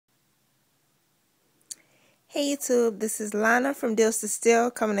Hey YouTube, this is Lana from Deals to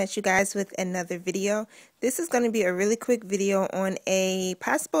Steal coming at you guys with another video. This is going to be a really quick video on a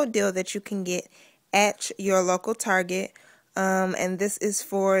possible deal that you can get at your local Target. And this is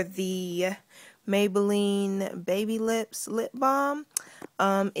for the Maybelline Baby Lips Lip Balm.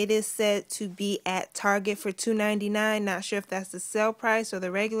 It is said to be at Target for $2.99. Not sure if that's the sale price or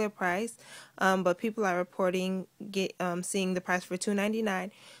the regular price, but people are reporting seeing the price for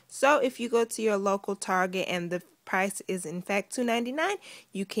 $2.99. So if you go to your local Target and the price is in fact $2.99,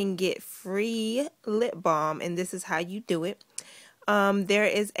 you can get free lip balm, and this is how you do it. There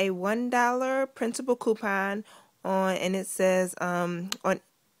is a $1 printable coupon on, and it says on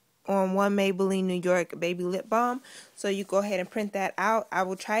one Maybelline New York baby lip balm. So you go ahead and print that out. I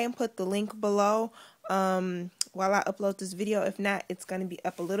will try and put the link below while I upload this video. If not, it's going to be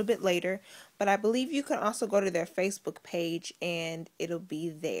up a little bit later. But I believe you can also go to their Facebook page and it'll be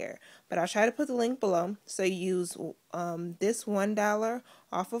there. But I'll try to put the link below. So use this $1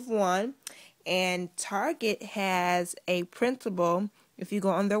 off of one. And Target has a printable. If you go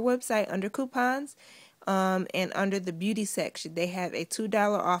on their website under coupons, and under the beauty section, they have a $2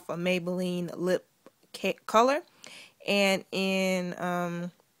 off a Maybelline lip color, and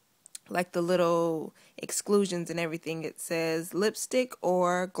in like the little exclusions and everything, it says lipstick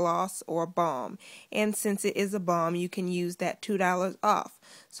or gloss or balm. And since it is a balm, you can use that $2 off.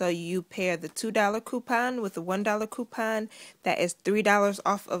 So you pair the $2 coupon with the $1 coupon. That is $3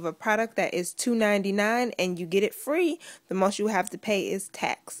 off of a product that is $2.99, and you get it free. The most you have to pay is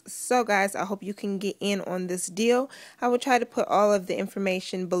tax. So guys, I hope you can get in on this deal. I will try to put all of the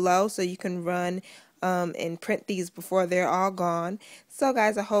information below so you can run and print these before they're all gone. So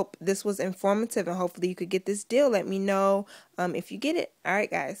guys, I hope this was informative and hopefully you could get this deal. Let me know if you get it. Alright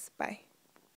guys, bye.